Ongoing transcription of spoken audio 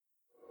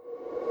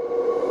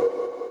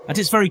At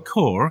its very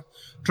core,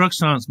 drug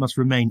science must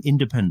remain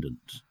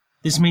independent.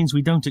 This means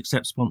we don't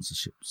accept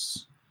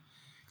sponsorships.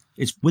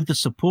 It's with the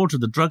support of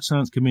the drug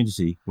science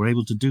community we're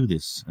able to do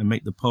this and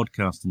make the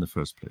podcast in the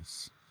first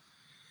place.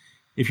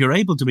 If you're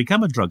able to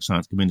become a drug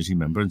science community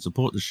member and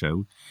support the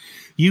show,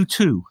 you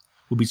too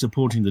will be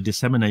supporting the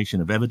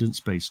dissemination of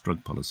evidence-based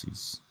drug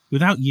policies.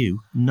 Without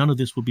you, none of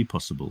this would be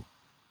possible.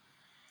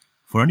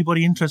 For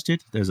anybody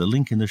interested, there's a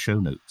link in the show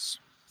notes.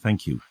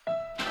 Thank you.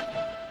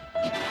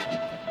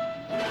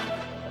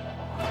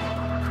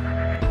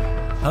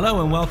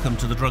 Hello and welcome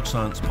to the Drug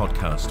Science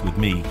Podcast with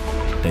me,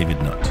 David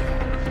Nutt.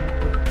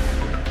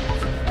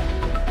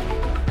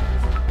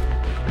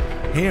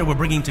 Here we're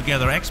bringing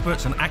together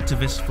experts and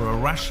activists for a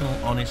rational,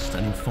 honest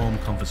and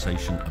informed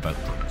conversation about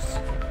drugs.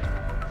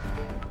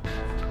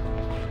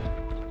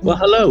 Well,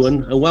 hello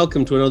and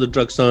welcome to another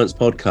Drug Science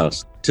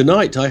Podcast.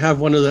 Tonight I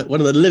have one of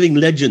the living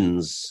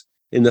legends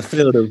in the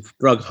field of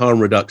drug harm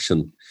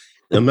reduction.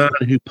 A man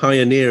who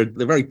pioneered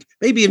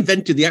maybe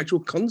invented the actual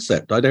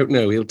concept. I don't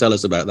know. He'll tell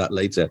us about that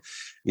later.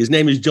 His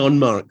name is John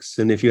Marks.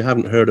 And if you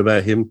haven't heard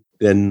about him,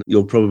 then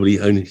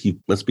he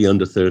must be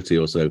under 30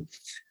 or so.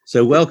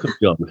 So welcome,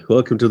 John.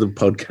 Welcome to the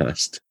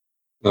podcast.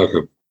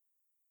 Welcome.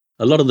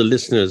 A lot of the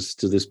listeners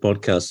to this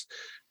podcast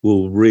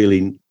will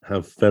really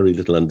have very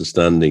little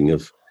understanding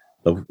of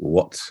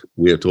what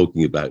we are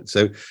talking about.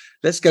 So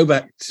let's go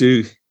back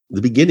to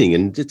the beginning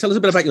and just tell us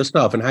a bit about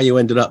yourself and how you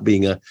ended up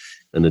being an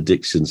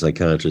addiction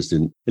psychiatrist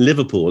in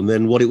Liverpool, and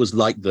then what it was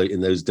like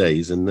in those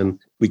days. And then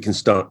we can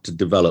start to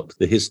develop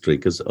the history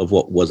because of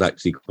what was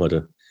actually quite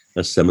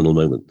a seminal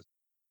moment.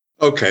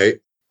 Okay.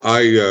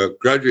 I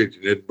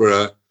graduated in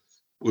Edinburgh,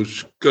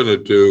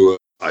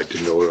 I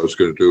didn't know what I was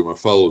going to do. My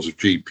father was a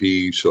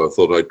GP, so I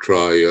thought I'd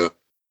try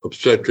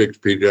obstetrics,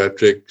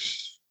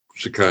 pediatrics,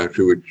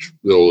 psychiatry, which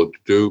they all had to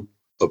do.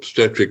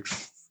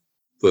 Obstetrics,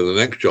 then the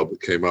next job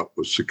that came up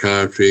was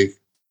psychiatry.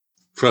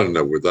 Fell in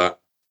love with that.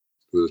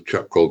 With a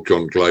chap called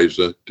John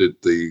Gleiser, did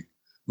the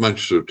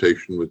Manchester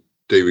rotation with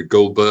David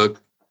Goldberg.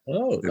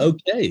 Oh,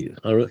 okay.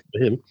 I remember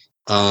him.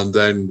 And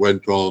then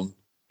went on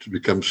to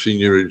become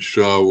senior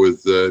registrar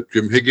with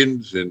Jim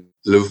Higgins in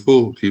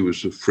Liverpool. He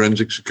was a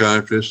forensic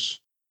psychiatrist.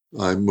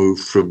 I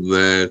moved from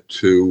there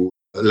to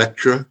a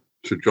lecturer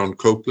to John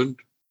Copeland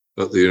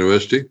at the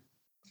university.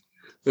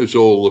 It's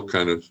all the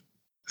kind of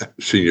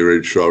senior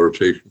registrar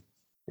rotation.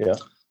 Yeah.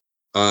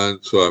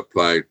 And so I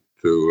applied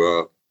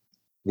to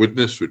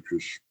Widnes, which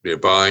was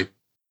nearby.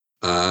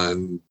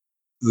 And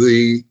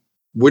the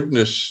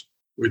Widnes,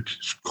 which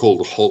is called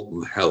the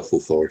Halton Health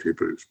Authority,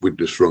 but it's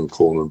Widnes,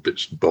 Runcorn and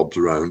bits and bobs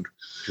around.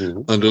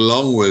 Mm-hmm. And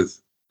along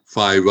with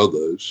 5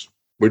 others,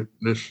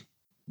 Widnes,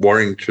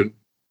 Warrington,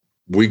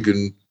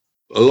 Wigan,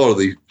 a lot of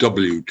these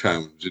W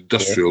towns,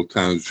 industrial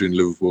towns between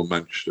Liverpool and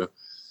Manchester,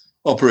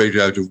 operated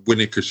out of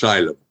Winwick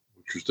Asylum,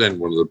 which was then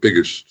one of the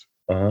biggest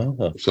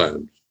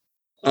asylums.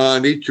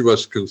 And each of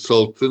us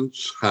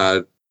consultants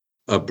had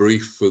a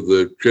brief for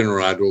the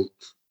general adult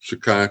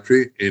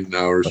psychiatry in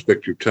our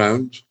respective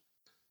towns.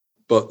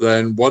 But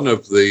then one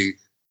of the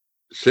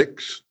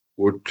 6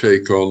 would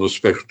take on a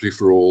specialty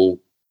for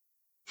all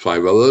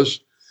 5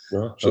 others.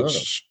 So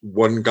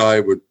one guy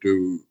would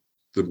do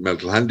the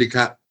mental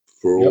handicap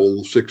for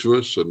all 6 of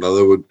us.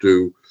 Another would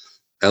do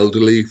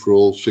elderly for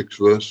all 6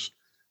 of us.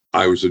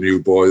 I was a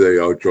new boy. There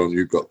you are, John.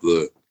 You got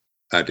the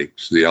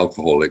addicts, the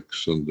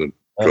alcoholics and the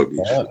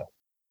druggies.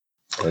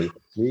 I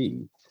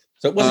see.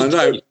 So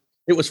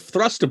it was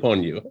thrust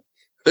upon you.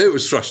 It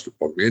was thrust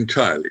upon me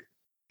entirely.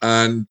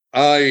 And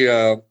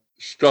I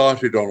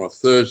started on a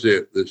Thursday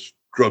at this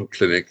drug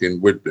clinic in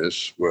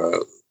Widnes, where I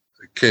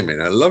came in.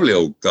 A lovely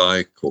old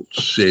guy called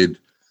Sid,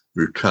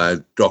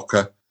 retired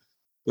docker,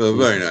 with a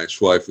very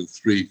nice wife and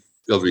 3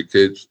 lovely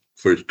kids.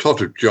 For his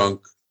tot of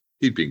junk,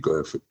 he'd been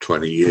going for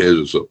 20 years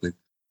or something.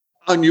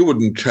 And you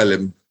wouldn't tell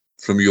him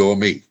from you or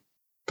me.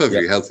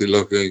 Perfectly healthy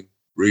looking,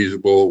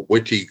 reasonable,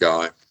 witty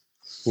guy.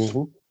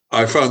 Mm-hmm.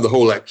 I found the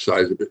whole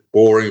exercise a bit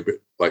boring, a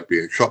bit like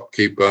being a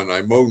shopkeeper, and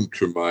I moaned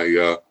to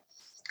my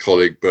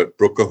colleague Bert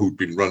Brooker, who'd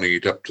been running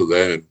it up to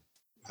then and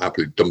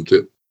happily dumped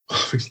it.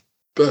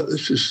 But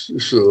this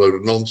is a load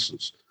of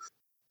nonsense.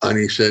 And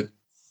he said,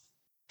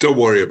 "Don't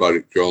worry about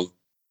it, John.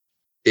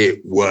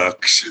 It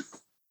works."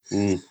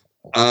 Mm.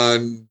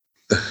 And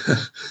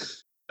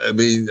I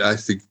mean, I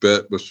think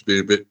Bert must have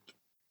been a bit.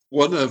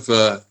 One of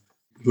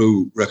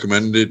who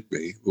recommended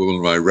me, one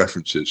of my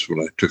references when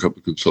I took up the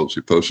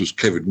consultancy post, was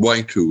Kevin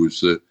White, who was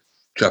the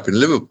chap in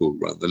Liverpool,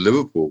 ran the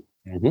Liverpool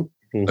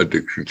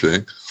addiction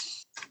clinic.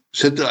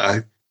 Said that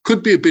I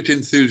could be a bit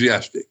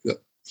enthusiastic. That's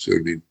the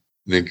only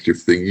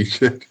negative thing he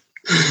said.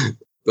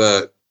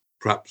 But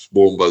perhaps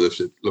warned by this,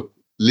 said, "Look,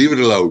 leave it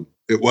alone.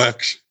 It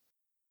works."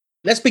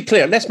 Let's be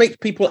clear. Let's make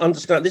people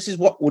understand. This is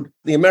what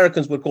the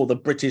Americans would call the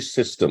British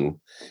system.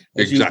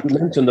 As exactly. You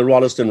mentioned the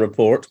Rolleston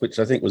Report, which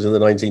I think was in the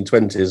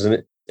 1920s,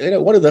 and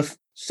one of the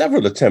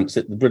several attempts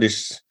that the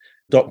British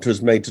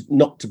doctors made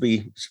not to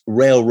be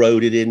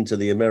railroaded into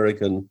the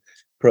American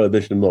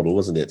prohibition model,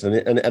 wasn't it? And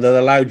it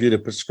allowed you to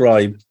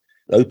prescribe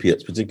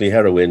opiates, particularly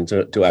heroin,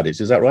 to addicts.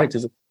 Is that right? Do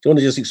you want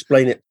to just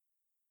explain it?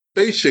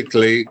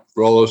 Basically,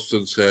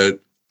 Rolleston said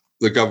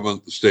the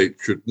government, the state,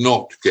 should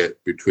not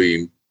get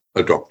between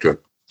a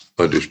doctor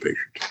and his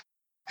patient,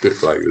 a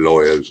bit like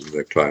lawyers and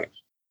their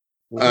clients.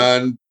 Mm-hmm.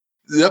 And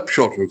the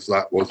upshot of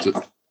that was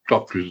that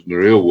doctors in the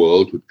real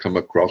world would come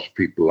across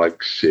people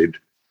like Sid,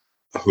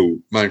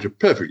 who managed a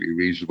perfectly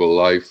reasonable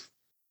life,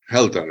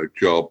 held down a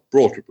job,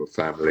 brought up a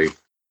family,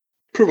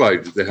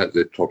 provided they had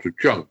their tot of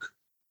junk.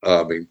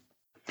 I mean,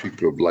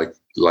 people have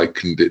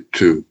likened it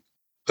to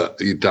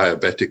the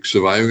diabetic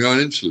surviving on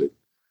insulin.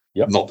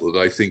 Yep. Not that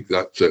I think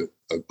that's a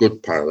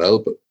good parallel,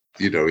 but,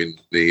 in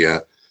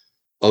the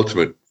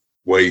ultimate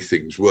way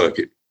things work,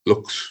 it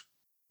looks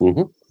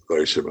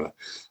very similar.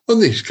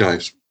 And these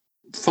guys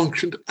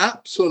functioned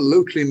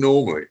absolutely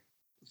normally,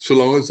 so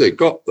long as they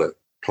got their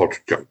tot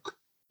of junk.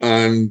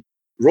 And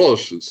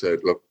Rolleston said,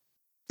 look,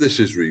 this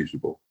is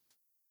reasonable.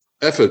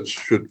 Efforts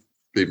should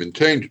be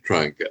maintained to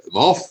try and get them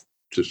off,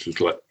 just as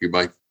like you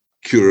might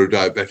cure a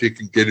diabetic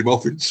and get him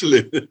off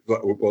insulin, if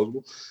that were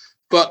possible.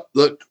 But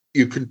that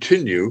you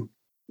continue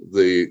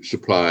the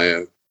supply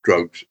of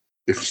drugs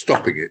if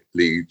stopping it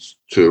leads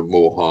to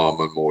more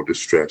harm and more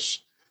distress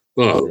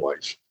than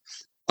otherwise.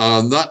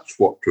 And that's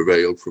what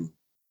prevailed from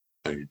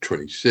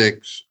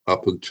 1926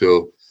 up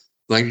until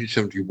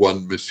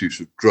 1971 Misuse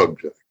of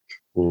Drugs Act.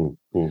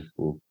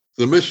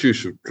 The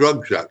Misuse of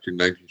Drugs Act in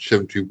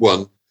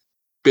 1971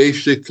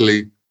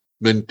 basically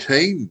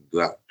maintained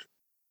that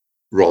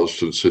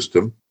Rolleston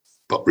system,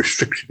 but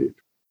restricted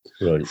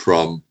it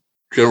from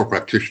general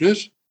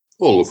practitioners,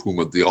 all of whom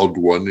had the odd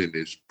one in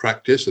his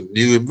practice and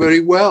knew him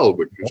very well,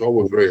 which was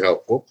always very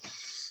helpful.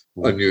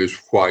 I knew his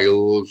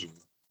files and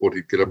what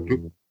he'd get up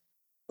to,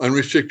 and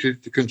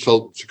restricted to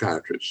consultant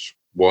psychiatrists,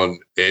 one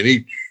in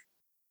each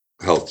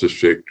health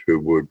district who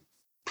would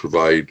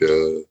provide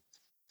a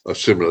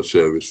similar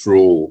service for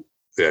all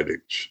the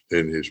addicts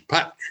in his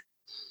patch,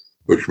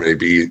 which may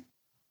be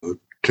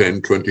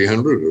 10, 20,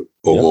 100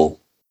 or more.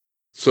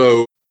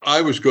 So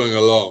I was going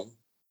along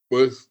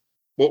with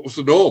what was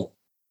the norm.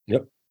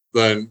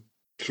 Then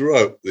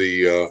throughout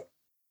the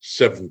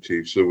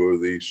 70s, there were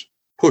these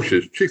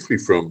pushes, chiefly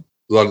from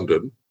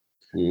London,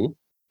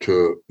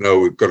 to, no,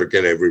 we've got to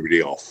get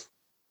everybody off.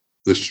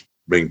 This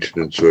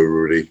maintenance of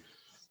everybody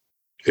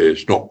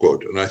is not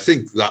good. And I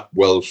think that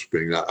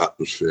wellspring, that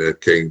atmosphere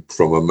came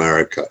from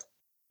America.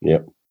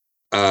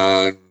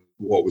 And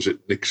what was it?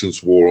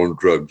 Nixon's war on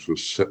drugs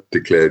was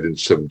declared in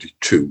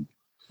 72.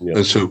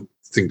 And so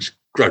things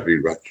gradually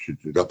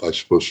ratcheted up, I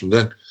suppose, from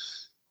then.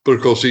 But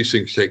of course, these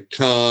things take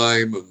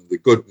time, and the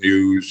good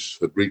news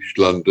had reached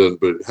London,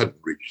 but it hadn't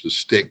reached the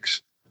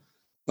sticks.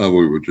 And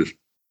we were just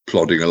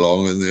plodding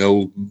along in the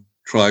old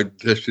tried and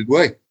tested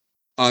way.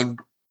 And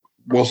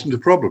wasn't a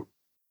problem.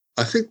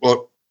 I think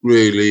what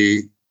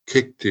really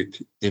kicked it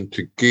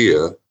into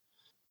gear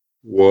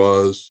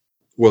was,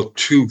 well,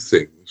 two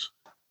things.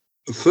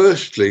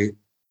 Firstly,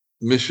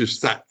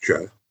 Mrs.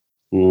 Thatcher,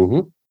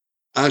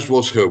 as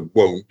was her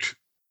wont,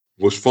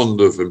 was fond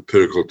of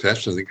empirical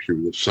tests. I think she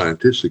was a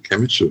scientist, a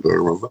chemist, if I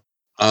remember,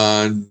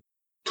 and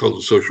told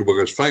the social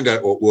workers, find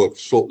out what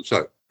works, sort this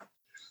out.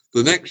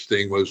 The next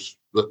thing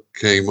that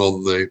came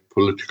on the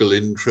political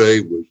in tray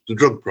was the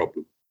drug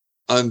problem.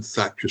 And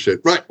Thatcher said,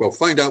 right, well,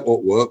 find out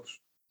what works,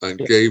 and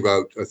gave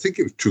out, I think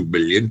it was 2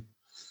 million,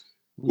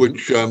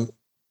 which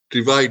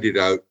divided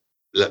out,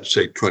 let's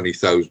say,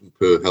 20,000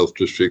 per health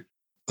district.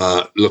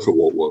 Look at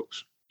what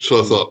works. So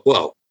I thought,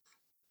 well,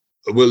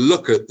 we'll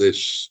look at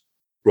this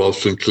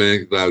Rolleston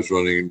clinic that I was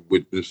running in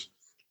Widnes,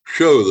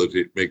 show that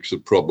it makes the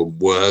problem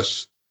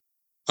worse,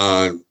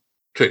 and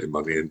take the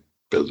money and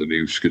build a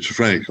new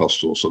schizophrenic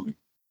hospital or something.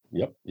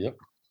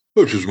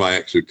 Which was my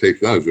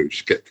expectation. I was very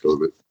skeptical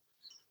of it.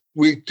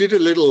 We did a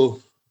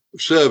little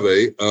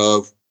survey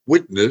of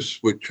Widnes,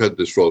 which had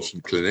this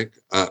Rolleston clinic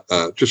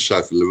just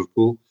south of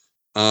Liverpool,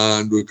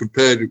 and we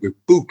compared it with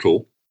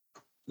Bootle,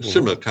 a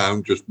similar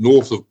town just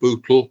north of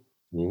Bootle,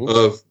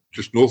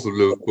 just north of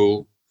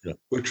Liverpool,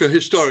 which for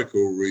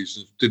historical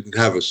reasons didn't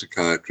have a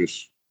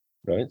psychiatrist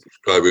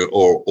prescribing,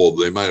 or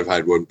they might have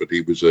had one, but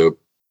he was a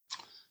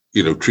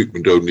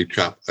treatment only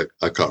chap.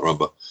 I can't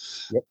remember.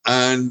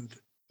 And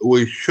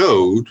we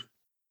showed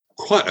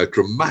quite a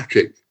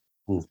dramatic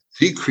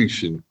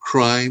decrease in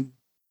crime,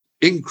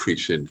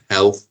 increase in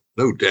health,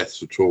 no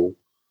deaths at all.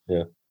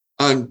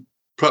 And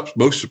perhaps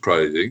most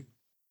surprising,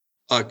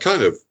 I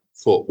kind of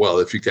thought, well,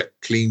 if you get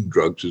clean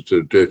drugs instead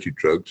of dirty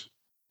drugs,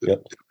 they're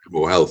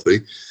more healthy.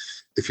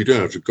 If you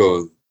don't have to go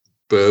and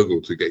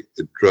burgle to get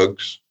the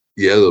drugs,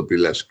 there'll be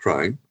less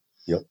crime.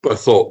 But I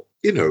thought,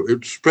 it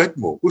would spread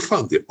more. We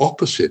found the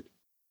opposite.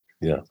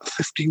 A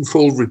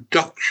 15-fold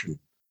reduction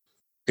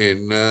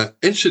in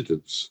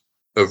incidence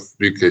of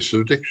new cases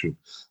of addiction.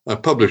 I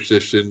published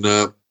this in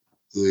the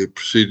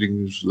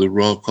Proceedings of the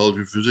Royal College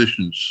of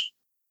Physicians,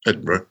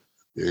 Edinburgh,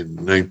 in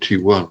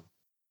 91.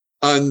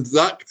 And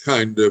that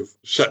kind of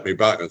set me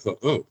back. I thought,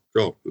 oh,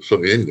 God, there's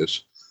something in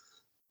this.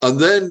 And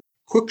then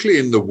quickly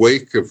in the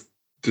wake of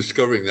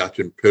discovering that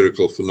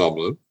empirical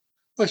phenomenon,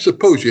 I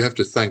suppose you have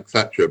to thank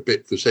Thatcher a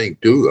bit for saying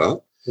do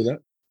that.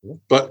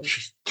 but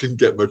she didn't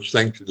get much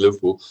thanks in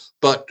Liverpool.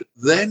 But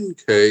then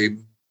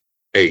came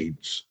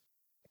AIDS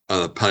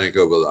and a panic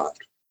over that.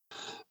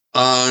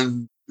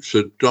 And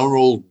Sir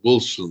Donald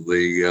Wilson,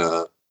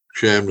 the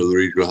chairman of the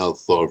Regional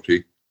Health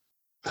Authority,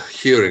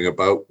 hearing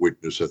about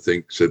Widnes, I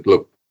think, said,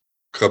 look,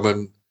 come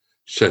and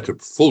set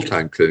up a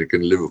full-time clinic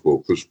in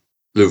Liverpool, because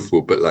Liverpool,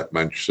 a bit like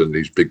Manchester and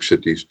these big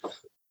cities,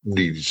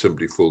 needed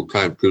somebody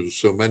full-time because there's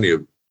so many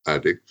of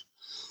addicts.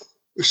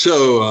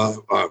 So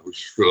I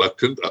was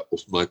reluctant. That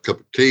was my cup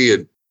of tea.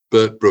 And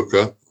Bert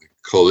Brooker, my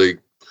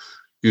colleague,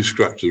 you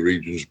scratch the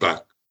region's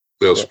back,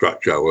 they'll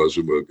scratch ours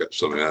and we'll get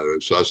something out of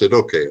it. So I said,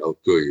 okay, I'll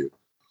do you.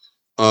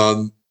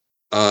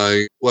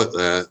 I went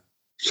there.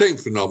 Same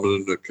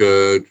phenomenon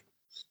occurred.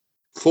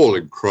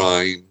 Falling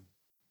crime,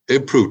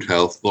 improved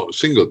health, not a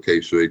single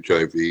case of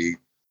HIV,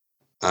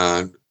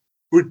 and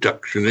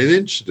reduction in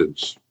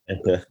incidents,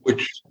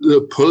 which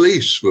the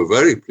police were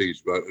very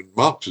pleased about. And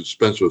Marks and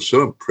Spencer were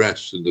so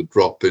impressed in the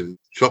drop in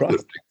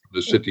shoplifting from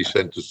the city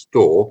centre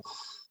store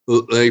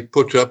that they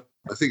put up,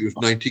 I think it was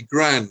 90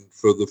 grand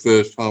for the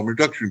first harm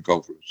reduction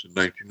conference in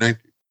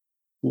 1990.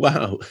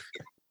 Wow.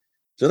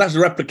 So that's a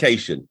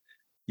replication.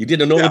 You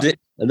did an audit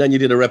and then you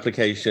did a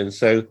replication.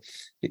 So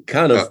it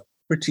kind of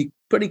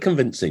pretty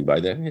convincing by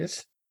then,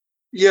 yes?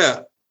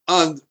 Yeah.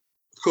 And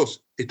of course,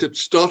 it had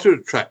started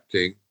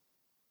attracting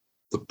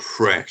the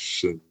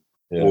press and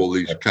all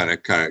these kind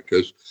of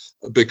characters,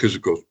 because,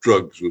 of course,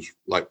 drugs was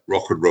like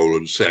rock and roll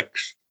and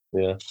sex,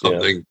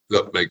 something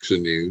that makes the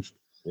news.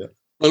 Yeah.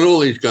 And all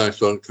these guys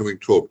started coming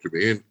to talk to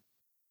me, and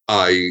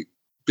I,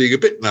 being a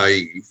bit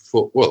naive,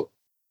 thought, well,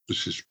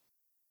 this is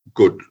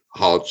good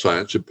hard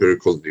science,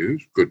 empirical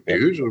news, good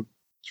news, and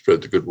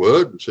spread the good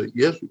word and say,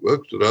 yes, it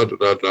works,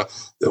 da-da-da-da-da.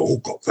 They all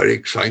got very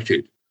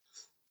excited.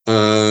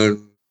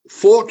 And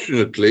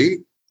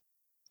fortunately,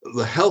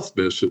 the health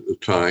minister at the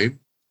time,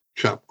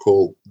 a chap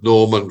called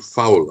Norman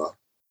Fowler,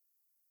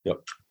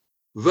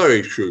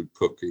 very shrewd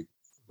cookie,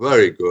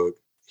 very good.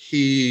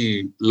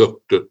 He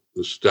looked at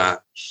the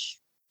stats,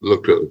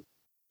 looked at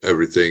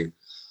everything,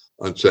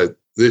 and said,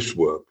 this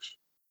works,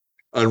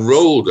 and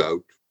rolled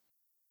out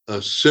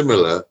a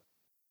similar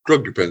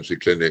drug dependency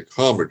clinic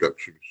harm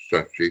reduction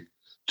strategy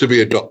to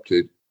be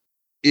adopted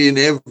in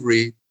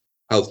every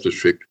health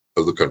district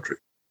of the country.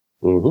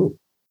 Mm-hmm.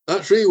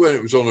 That's really when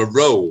it was on a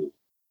roll.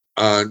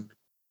 And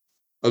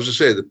as I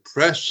say, the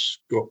press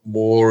got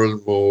more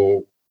and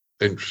more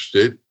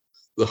interested.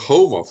 The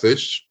Home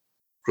Office,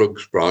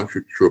 drugs branch,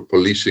 which were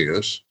policing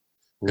us,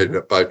 headed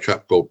up by a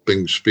chap called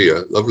Bing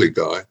Spear, lovely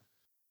guy,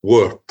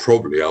 were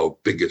probably our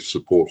biggest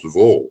support of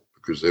all,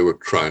 because they were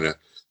trying to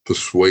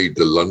persuade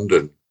the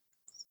London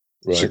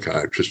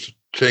psychiatrists to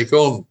take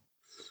on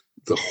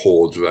the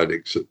hordes of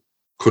addicts that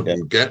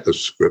couldn't get a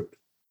script.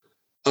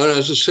 And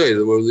as I say,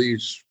 there were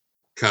these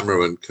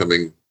cameramen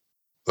coming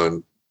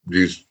and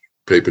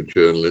newspaper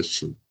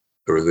journalists and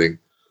everything.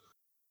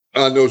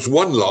 And there was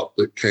one lot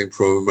that came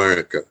from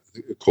America, I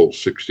think they're called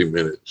 60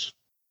 Minutes.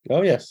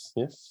 Oh, yes.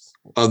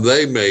 And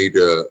they made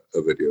a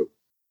video.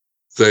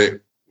 They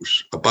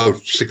was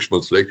about 6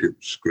 months later, it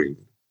was screened.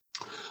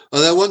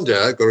 And then one day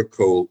I got a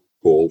call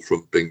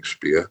from Bing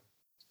Spear.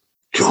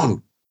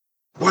 John,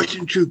 why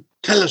didn't you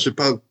tell us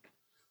about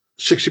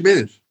 60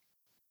 Minutes?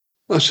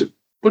 I said,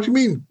 what do you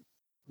mean?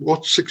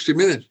 What's 60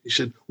 Minutes? He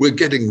said, we're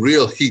getting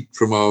real heat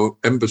from our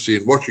embassy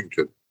in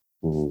Washington.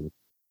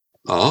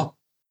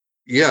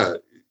 Yeah,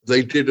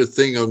 they did a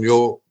thing on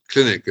your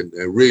clinic and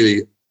they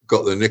really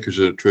got their knickers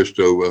in a twist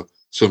over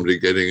somebody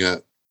getting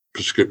a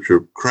prescription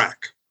of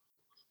crack.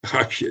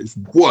 Actually, it's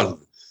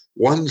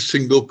one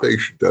single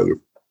patient out of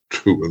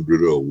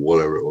 200 or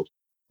whatever it was.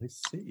 I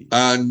see.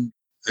 And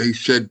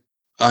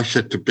I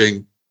said to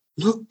Bing,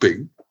 look,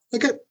 Bing, I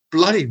get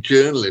bloody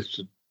journalists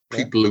and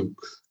people who,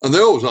 and they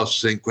always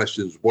ask the same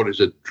questions. What is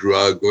a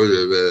drug? What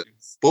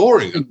is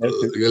boring?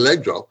 Your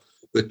legs off.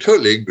 They're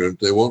totally ignorant.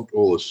 They want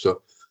all this stuff.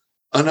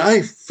 And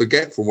I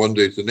forget from one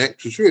day to the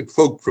next. We had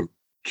folk from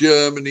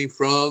Germany,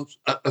 France,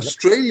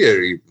 Australia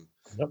even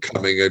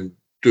coming and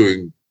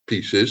doing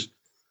pieces.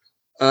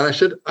 And I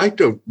said, I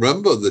don't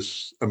remember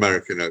this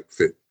American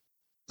outfit.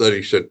 Then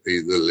he sent me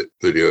the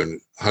video and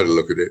had a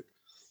look at it.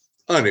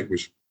 And it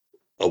was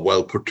a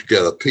well put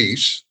together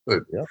piece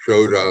that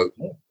showed our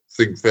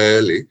thing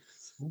fairly.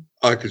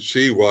 I could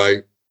see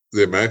why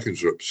the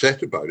Americans were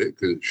upset about it,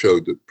 because it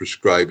showed that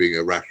prescribing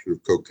a ration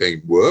of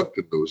cocaine worked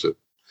and there was a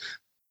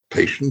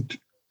patient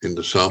in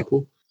the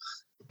sample.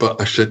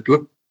 But I said,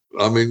 look,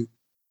 I mean,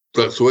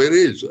 that's the way it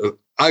is.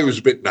 I was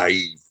a bit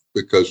naive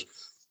because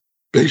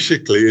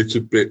basically it's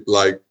a bit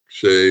like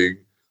saying,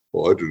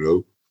 I don't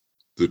know,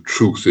 the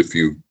truth if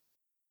you,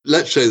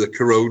 let's say the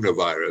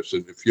coronavirus,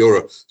 and if you're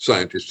a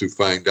scientist who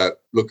find out,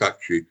 look,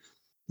 actually,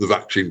 the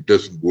vaccine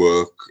doesn't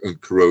work and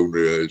corona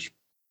is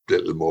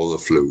little more than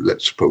the flu.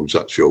 Let's suppose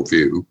that's your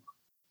view.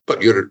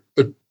 But you're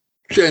a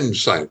gen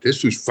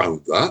scientist who's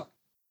found that.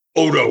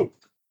 Oh, no,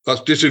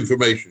 that's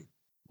disinformation.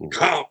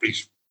 Can't be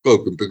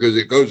spoken because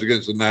it goes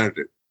against the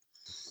narrative.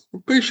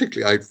 Well,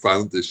 basically, I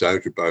found this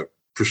out about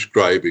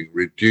prescribing,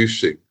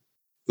 reducing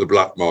the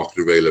black market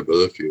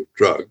availability of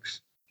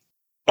drugs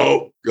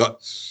oh,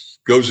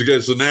 goes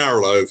against the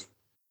narrow,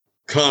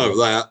 kind of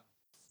that.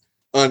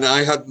 And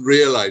I hadn't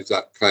realized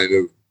that kind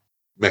of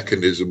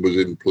mechanism was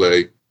in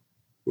play,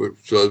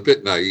 which I was a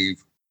bit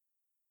naive.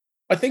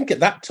 I think at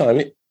that time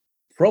it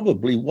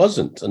probably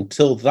wasn't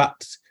until,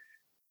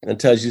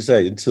 as you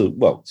say,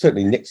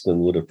 certainly Nixon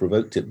would have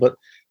provoked it.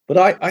 But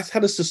I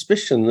had a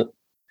suspicion that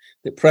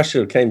the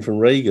pressure came from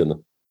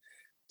Reagan.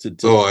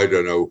 I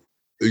don't know.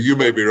 You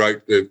may be right.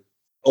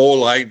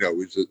 All I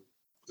know is that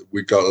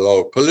we got a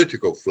lot of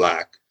political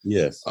flack.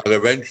 Yes. And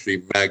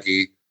eventually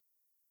Maggie,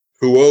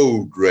 who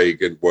owed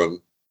Reagan one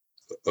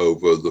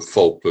over the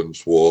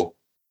Falklands War,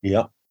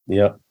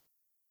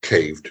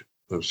 caved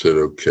and said,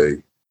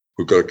 okay,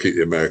 we've got to keep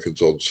the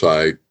Americans on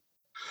side,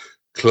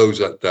 close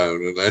that down.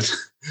 And then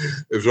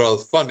it was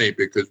rather funny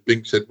because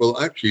Bing said,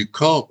 well, actually, you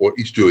can't. What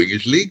he's doing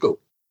is legal.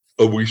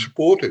 And we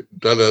support it.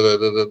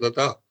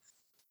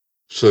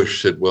 So she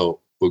said,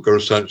 well, we've got to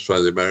satisfy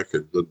the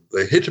Americans. And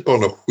they hit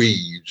upon a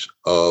wheeze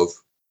of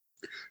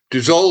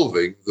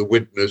dissolving the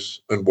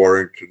Widnes and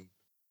Warrington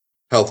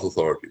health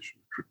authorities,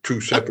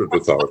 two separate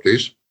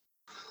authorities,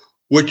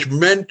 which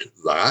meant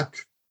that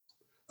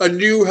a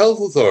new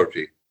health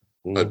authority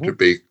had to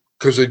be,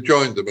 because they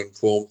joined them and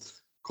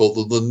called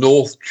them the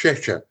North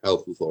Cheshire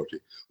Health Authority,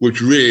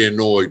 which really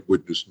annoyed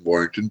Widnes and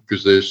Warrington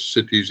because there's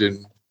cities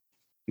in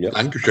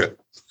Lancashire.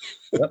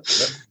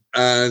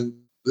 And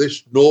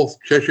this North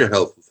Cheshire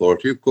Health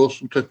Authority, of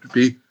course, would have to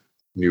be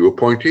new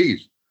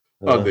appointees.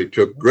 And they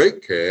took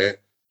great care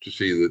to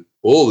see that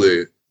all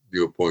the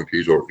new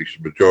appointees, or at least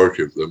the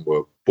majority of them,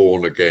 were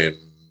born again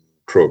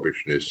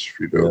prohibitionists,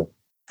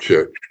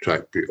 church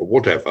type people,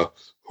 whatever,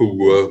 who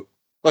were,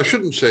 I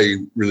shouldn't say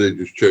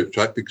religious church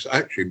type, because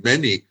actually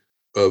many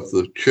of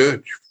the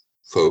church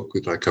folk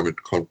that I come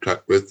into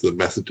contact with, the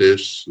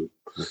Methodists,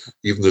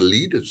 even the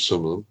leaders,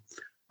 some of them,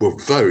 were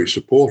very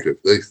supportive.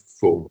 They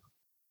thought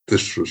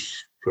this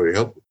was very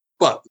helpful.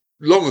 But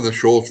long and the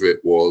short of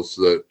it was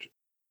that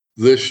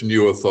this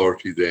new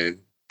authority then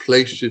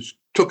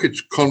took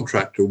its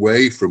contract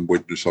away from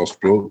Widnes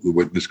Hospital, the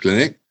Widnes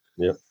Clinic,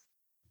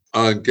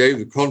 and gave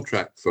the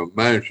contract for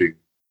managing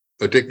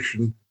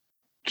addiction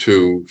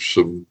to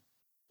some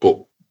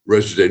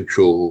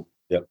residential,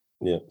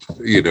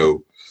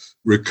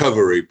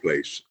 recovery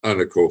place.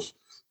 And of course,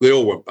 they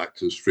all went back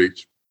to the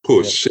streets.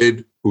 Poor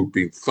Sid, who'd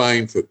been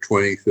fined for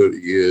 20, 30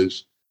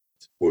 years,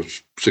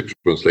 was 6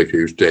 months later,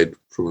 he was dead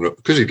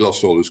because he'd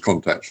lost all his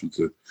contacts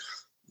with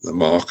the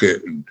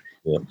market, and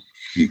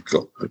he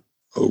got an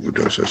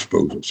overdose, I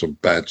suppose, or some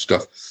bad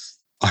stuff.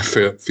 I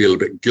feel a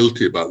bit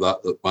guilty about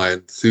that my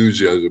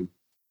enthusiasm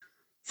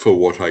for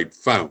what I'd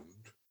found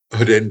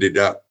had ended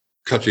up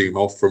cutting him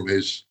off from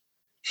his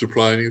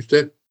supply, and he was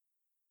dead.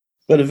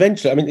 But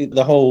eventually, I mean,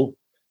 the whole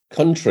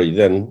country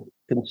then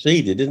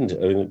conceded, didn't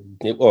it? I mean,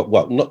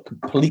 well, not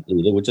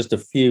completely. There were just a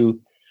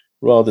few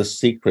rather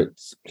secret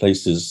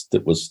places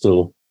that were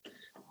still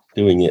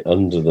doing it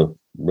under the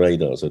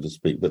radar, so to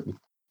speak. But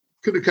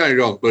could have carried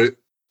on, but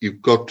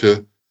you've got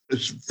to.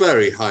 It's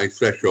very high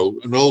threshold,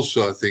 and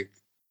also I think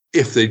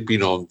if they'd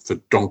been on for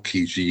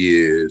donkey's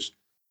years,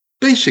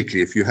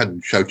 basically, if you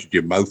hadn't shouted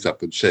your mouth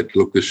up and said,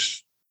 "Look,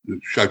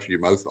 shouted your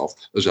mouth off,"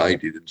 as I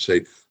did, and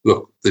say,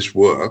 "Look, this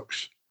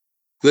works,"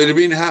 they'd have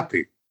been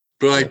happy.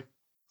 But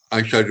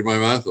I shouted my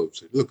mouth off and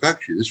said, "Look,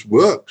 actually, this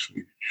works.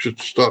 We should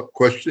start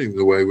questioning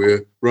the way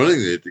we're running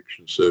the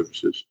addiction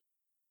services."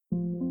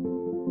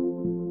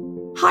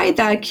 Hi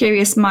there,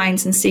 curious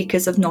minds and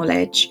seekers of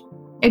knowledge.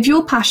 If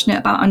you're passionate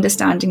about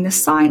understanding the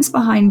science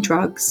behind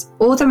drugs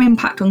or their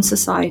impact on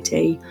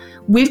society,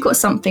 we've got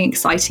something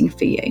exciting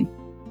for you.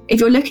 If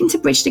you're looking to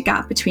bridge the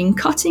gap between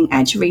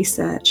cutting-edge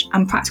research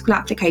and practical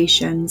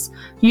applications,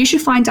 you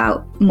should find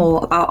out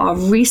more about our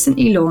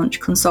recently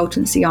launched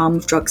consultancy arm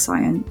of Drug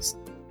Science.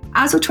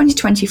 As of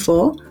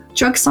 2024,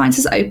 Drug Science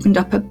has opened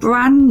up a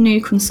brand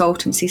new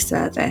consultancy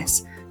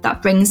service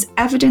that brings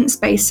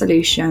evidence-based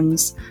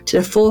solutions to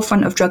the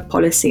forefront of drug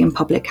policy and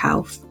public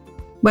health.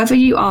 Whether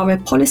you are a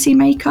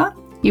policymaker,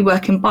 you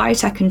work in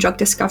biotech and drug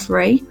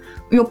discovery,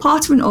 or you're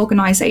part of an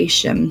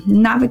organisation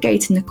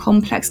navigating the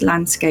complex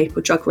landscape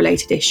of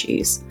drug-related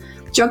issues,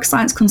 Drug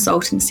Science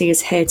Consultancy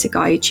is here to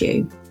guide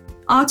you.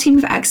 Our team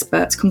of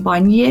experts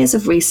combine years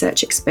of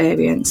research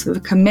experience with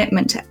a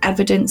commitment to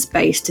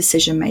evidence-based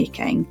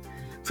decision-making.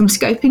 From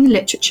scoping the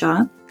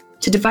literature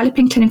to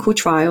developing clinical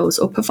trials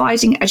or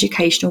providing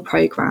educational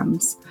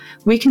programmes,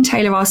 we can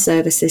tailor our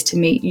services to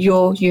meet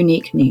your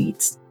unique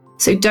needs.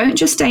 So don't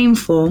just stay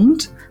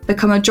informed,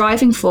 become a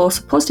driving force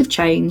of positive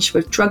change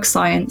with Drug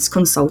Science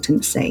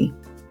Consultancy.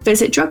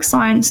 Visit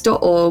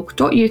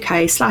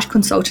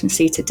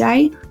drugscience.org.uk/consultancy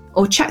today,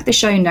 or check the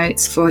show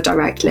notes for a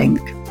direct link.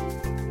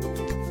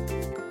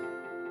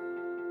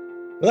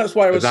 Well, that's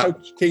why I was so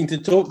keen to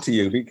talk to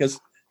you, because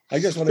I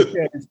just want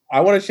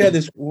to share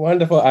this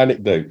wonderful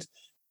anecdote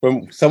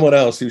from someone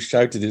else who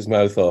shouted his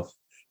mouth off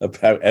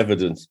about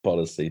evidence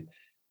policy.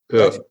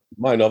 Actually,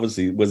 mine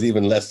obviously was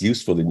even less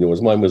useful than yours.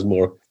 Mine was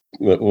more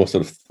sort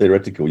of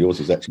theoretical. Yours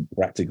was actually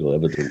practical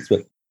evidence.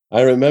 But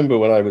I remember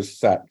when I was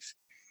sacked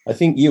I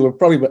think you were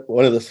probably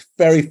one of the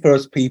very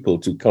first people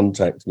to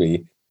contact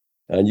me.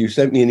 And you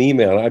sent me an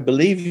email. I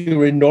believe you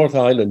were in North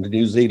Island,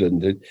 New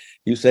Zealand. And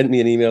you sent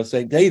me an email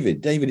saying,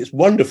 David, it's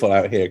wonderful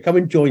out here. Come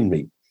and join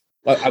me.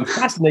 I'm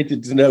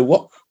fascinated to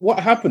know what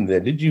happened there.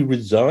 Did you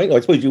resign? I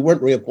suppose you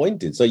weren't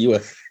reappointed. So you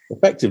were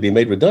effectively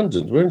made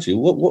redundant, weren't you?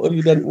 What have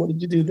you done? What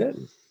did you do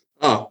then?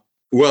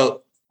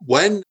 Well,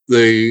 when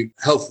the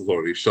health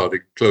authority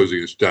started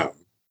closing us down,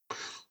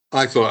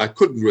 I thought I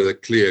couldn't with a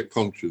clear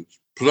conscience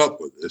put up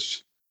with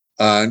this,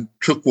 and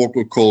took what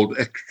were called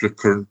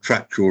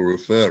extra-contractual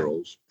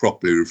referrals,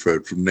 properly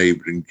referred from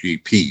neighbouring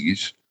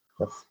GPs,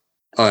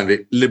 and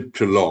it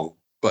limped along,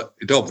 but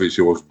it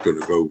obviously wasn't going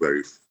to go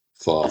very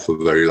far for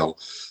very long.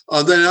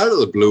 And then out of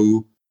the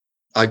blue,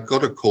 I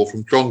got a call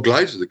from John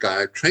Gleiser, the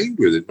guy I trained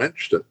with in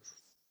Manchester,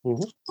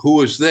 who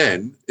was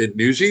then in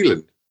New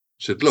Zealand.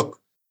 He said, look,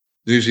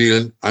 New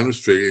Zealand and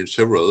Australia and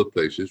several other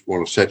places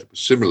want to set up a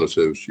similar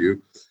service to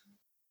you.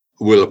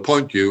 We'll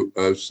appoint you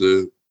as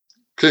the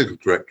clinical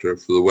director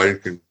for the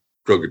Wellington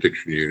Drug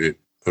Addiction Unit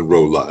and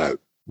roll that out.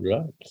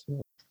 Right.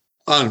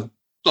 And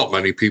not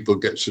many people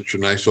get such a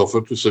nice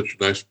offer to such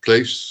a nice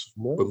place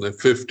when they're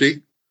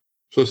 50.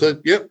 So I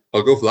said, yep,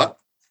 I'll go for that.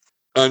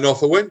 And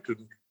off I went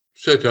and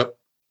set up,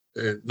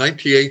 in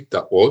 98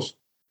 that was,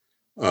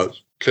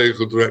 as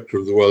clinical director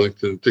of the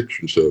Wellington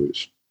Addiction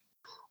Service.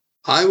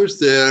 I was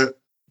there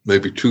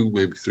maybe 2,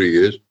 maybe 3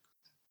 years,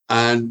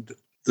 and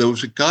there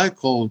was a guy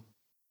called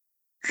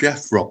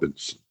Jeff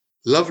Robinson,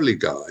 lovely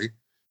guy,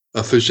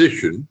 a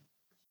physician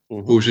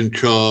who was in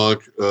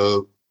charge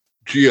of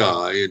GI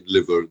and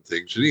liver and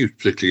things, and he was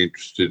particularly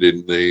interested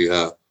in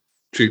the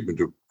treatment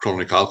of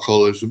chronic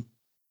alcoholism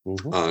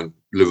and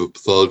liver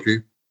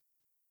pathology,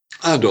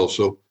 and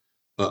also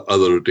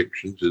other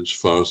addictions as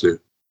far as they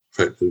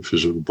affect the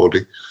physical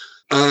body.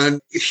 And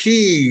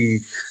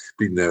he'd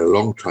been there a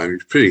long time.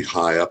 He's pretty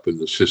high up in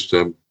the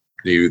system,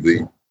 knew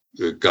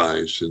the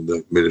guys in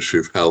the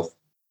Ministry of Health.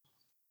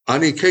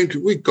 And he came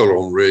to, we got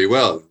on really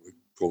well.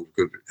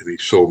 Good, and he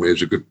saw me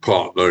as a good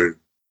partner in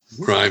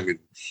crime, in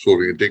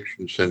sorting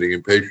addiction, sending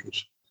in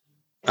patients.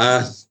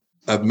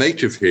 A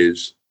mate of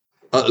his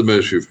at the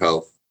Ministry of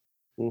Health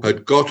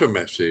had got a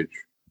message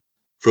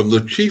from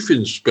the Chief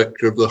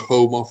Inspector of the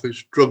Home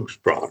Office Drugs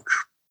Branch,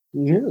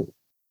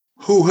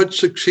 who had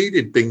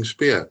succeeded Bing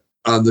Spear.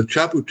 And the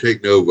chap who'd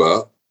taken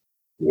over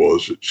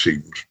was, it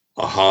seemed,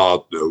 a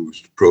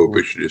hard-nosed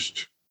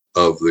prohibitionist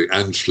of the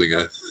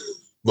Anslinger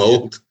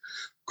mould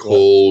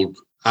called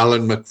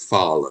Alan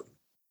McFarlane.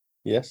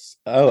 Yes.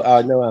 Oh,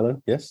 I know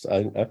Alan. Yes.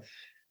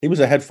 He was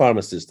a head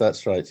pharmacist.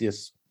 That's right.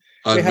 Yes.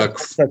 And we had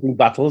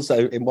battles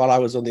while I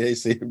was on the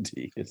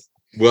ACMD. Yes.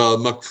 Well,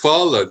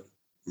 McFarlane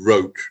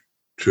wrote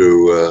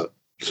to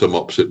some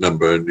opposite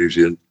number in New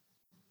Zealand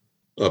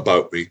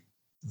about me.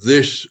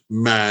 This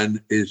man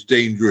is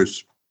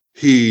dangerous.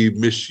 He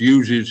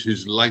misuses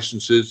his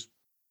licenses,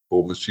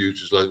 which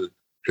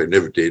I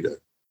never did.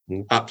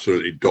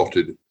 Absolutely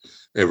dotted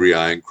every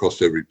I and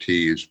crossed every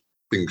T, as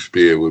Bing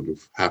Spear would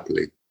have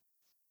happily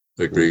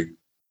agreed.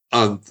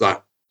 And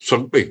that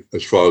sunk me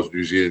as far as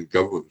New Zealand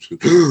government was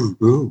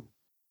concerned.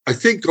 I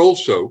think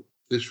also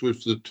this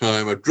was the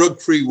time, a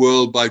drug-free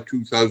world by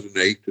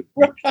 2008,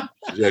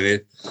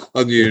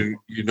 and the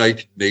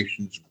United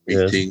Nations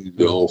meetings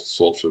and all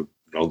sorts of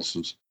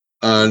nonsense.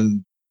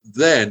 And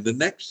then the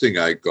next thing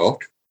I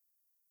got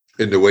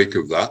in the wake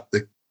of that,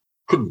 they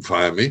couldn't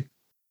fire me.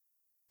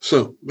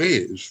 So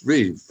it was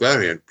really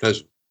very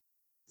unpleasant.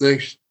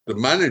 The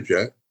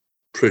manager,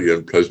 pretty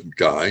unpleasant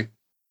guy,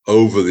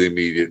 over the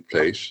immediate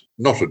place,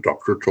 not a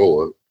doctor at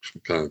all,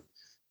 some kind of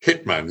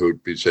hitman who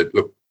had been said,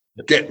 look,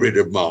 get rid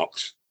of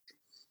Marks.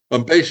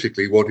 And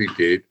basically what he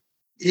did,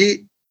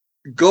 he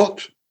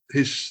got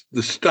the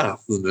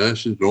staff, the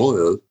nurses and all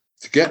the others,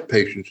 to get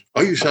patients,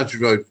 are you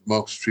satisfied with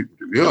Mark's treatment?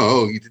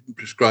 Oh, he didn't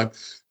prescribe.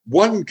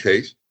 One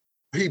case,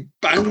 he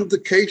banged the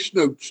case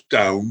notes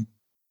down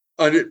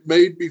and it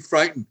made me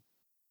frightened.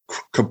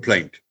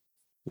 Complaint.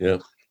 Yeah.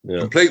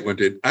 Complaint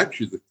went in.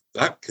 Actually,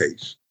 that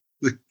case,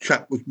 the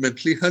chap was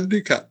mentally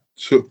handicapped.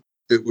 So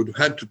it would have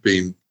had to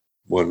been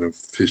one of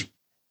his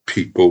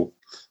people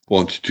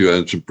wanted to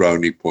earn some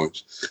brownie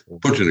points,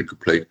 put in a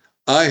complaint.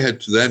 I had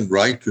to then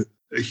write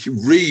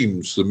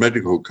Reams, the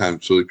medical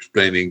council,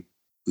 explaining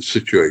the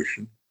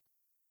situation.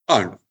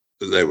 And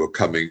they were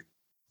coming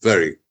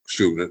very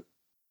soon at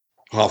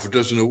half a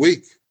dozen a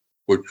week,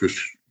 which was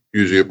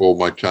usually up all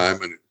my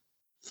time, and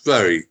it's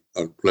very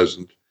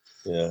unpleasant.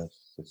 Yeah,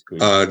 that's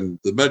good. And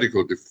the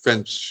Medical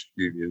Defence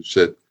Union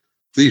said,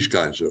 these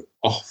guys are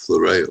off the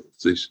rails.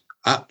 These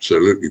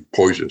absolutely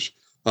poisonous.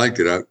 I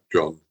get out,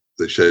 John,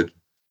 they said,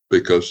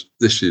 because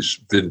this is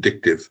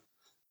vindictive.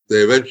 They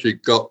eventually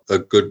got a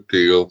good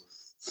deal,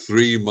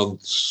 3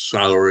 months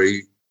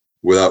salary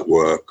without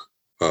work,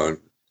 and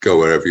go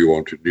wherever you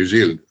want in New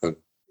Zealand and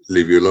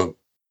leave you alone.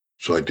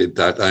 So I did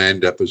that. I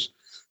ended up as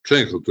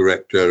clinical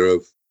director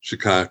of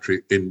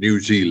psychiatry in New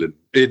Zealand,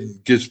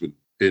 in Gisborne,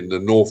 in the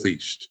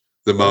northeast,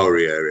 the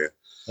Maori area,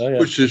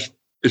 which is,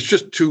 it's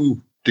just 2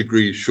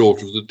 degrees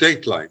short of the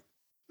dateline.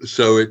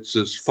 So it's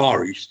as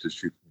far east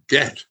as you can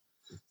get.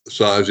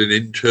 So I was in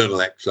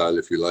internal exile,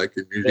 if you like,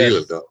 in New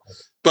Zealand.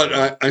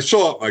 But I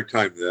saw out my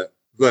time there.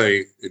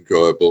 Very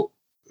enjoyable,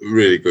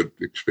 really good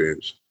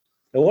experience.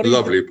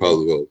 Lovely part of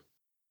the world.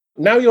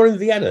 Now you're in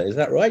Vienna, is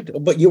that right?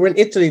 But you were in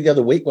Italy the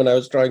other week when I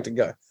was trying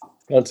to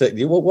contact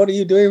you. What are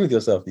you doing with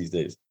yourself these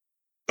days?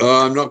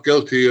 I'm not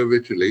guilty of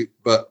Italy,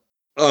 but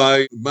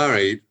I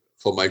married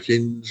for my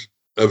sins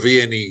a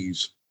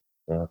Viennese.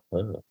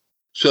 Uh-huh.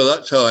 So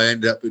that's how I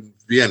ended up in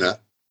Vienna.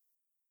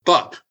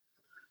 But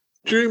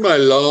during my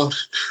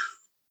last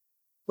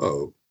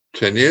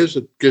 10 years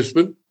at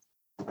Gisborne,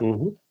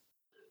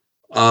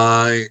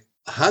 I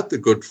had the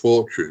good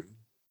fortune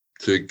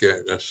to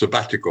get a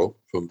sabbatical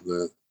from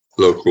the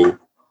local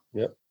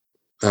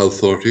health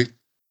authority,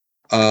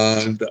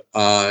 and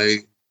I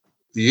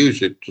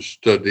used it to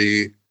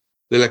study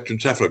the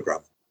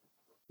electroencephalogram.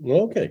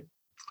 Okay.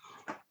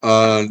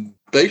 And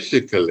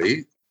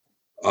basically,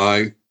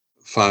 I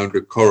found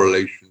a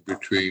correlation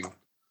between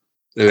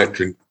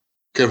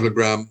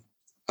electroencephalogram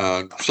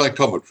and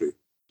psychometry.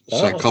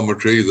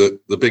 Psychometry,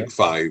 the big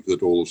five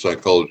that all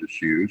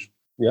psychologists use.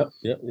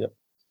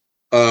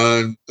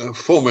 And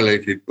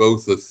formulated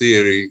both a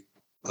theory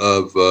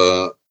of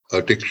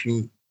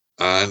addiction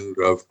and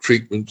of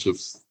treatments of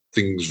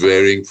things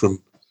varying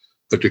from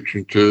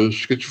addiction to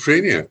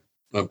schizophrenia.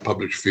 I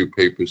published a few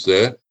papers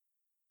there.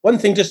 One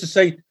thing just to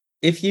say,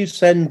 if you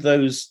send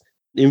those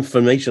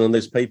information on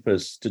those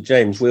papers to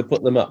James, we'll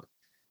put them up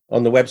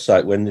on the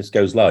website when this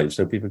goes live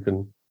so people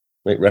can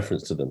make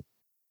reference to them.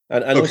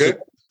 And also,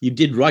 you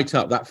did write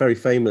up that very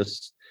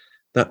famous,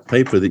 that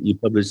paper that you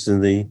published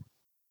in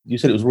you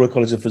said it was Royal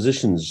College of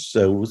Physicians.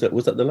 So was that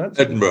the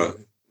Lancet? Edinburgh.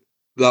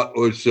 That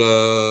was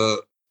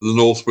the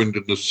North Wind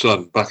and the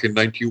Sun back in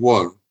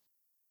 91.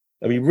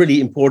 I mean, really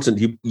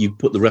important you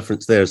put the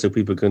reference there so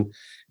people can,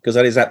 because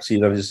that is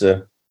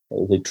a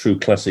true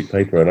classic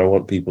paper, and I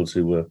want people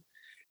to,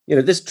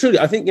 this truly,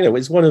 I think,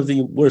 it's one of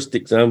the worst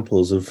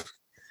examples of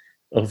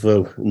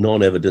a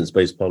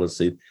non-evidence-based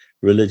policy,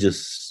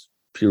 religious,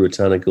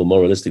 puritanical,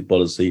 moralistic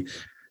policy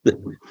that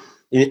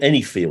in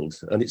any field,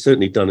 and it's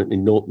certainly done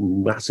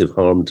massive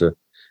harm to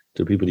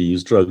people who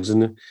use drugs.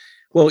 And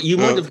you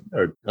might have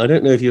heard, I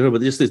don't know if you heard,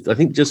 but I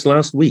think just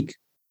last week,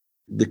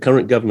 the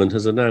current government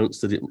has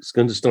announced that it's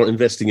going to start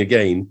investing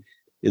again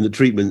in the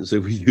treatments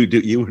that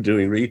you were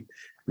doing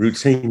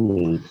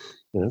routinely.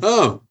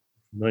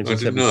 I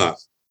didn't know that.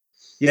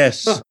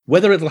 Yes,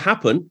 whether it'll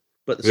happen,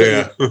 but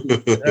because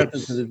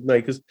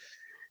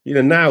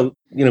now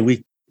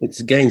it's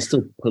again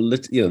still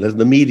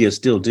the media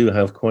still do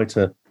have quite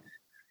a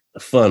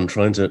fun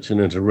trying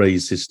to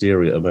raise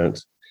hysteria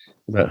about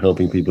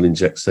helping people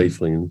inject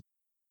safely. And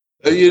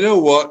you know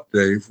what,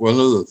 Dave? One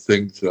of the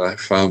things that I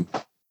found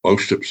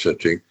most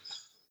upsetting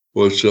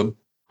was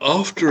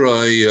after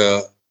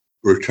I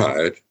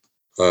retired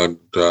and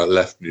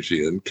left New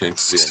Zealand, came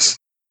to Vienna,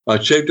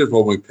 I saved up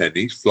all my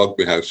pennies, flogged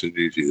my house in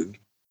New Zealand,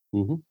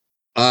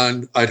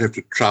 and I'd have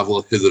to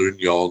travel hither and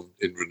yon,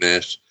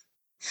 Inverness,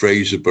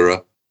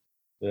 Fraserburgh.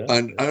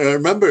 And I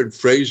remember in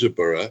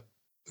Fraserburgh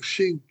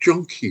seeing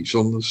junkies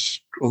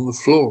on the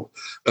floor.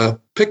 A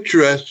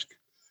picturesque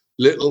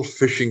little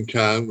fishing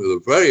town with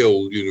a very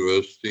old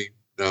university,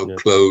 now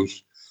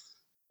closed.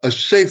 As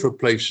safe a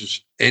place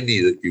as any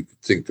that you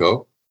could think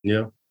of.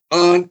 Yeah.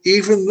 And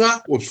even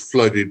that was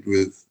flooded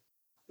with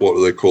what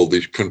are they called,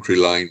 these country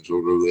lines, or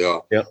whatever they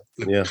are. Yeah.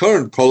 The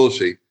current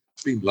policy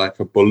has been like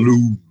a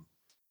balloon.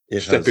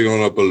 Stepping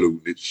on a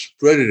balloon. It's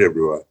spread it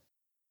everywhere.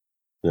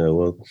 Yeah,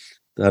 well,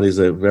 that is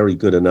a very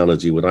good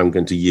analogy, what I'm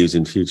going to use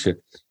in future.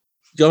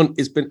 John,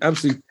 it's been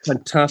absolutely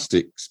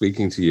fantastic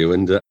speaking to you,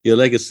 and your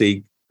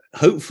legacy,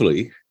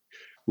 hopefully,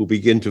 will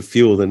begin to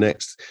fuel the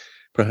next,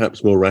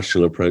 perhaps more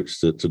rational approach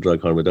to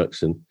drug harm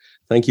reduction.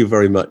 Thank you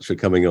very much for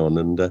coming on,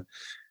 and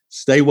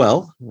stay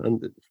well.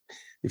 And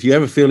if you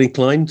ever feel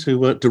inclined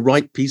to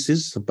write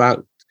pieces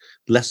about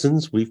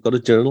lessons, we've got a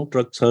journal,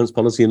 Drug Science,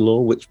 Policy and Law,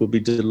 which will be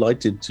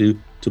delighted to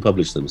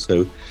publish them.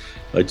 So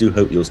I do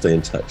hope you'll stay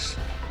in touch.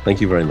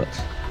 Thank you very much.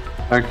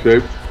 Thanks,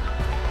 Dave.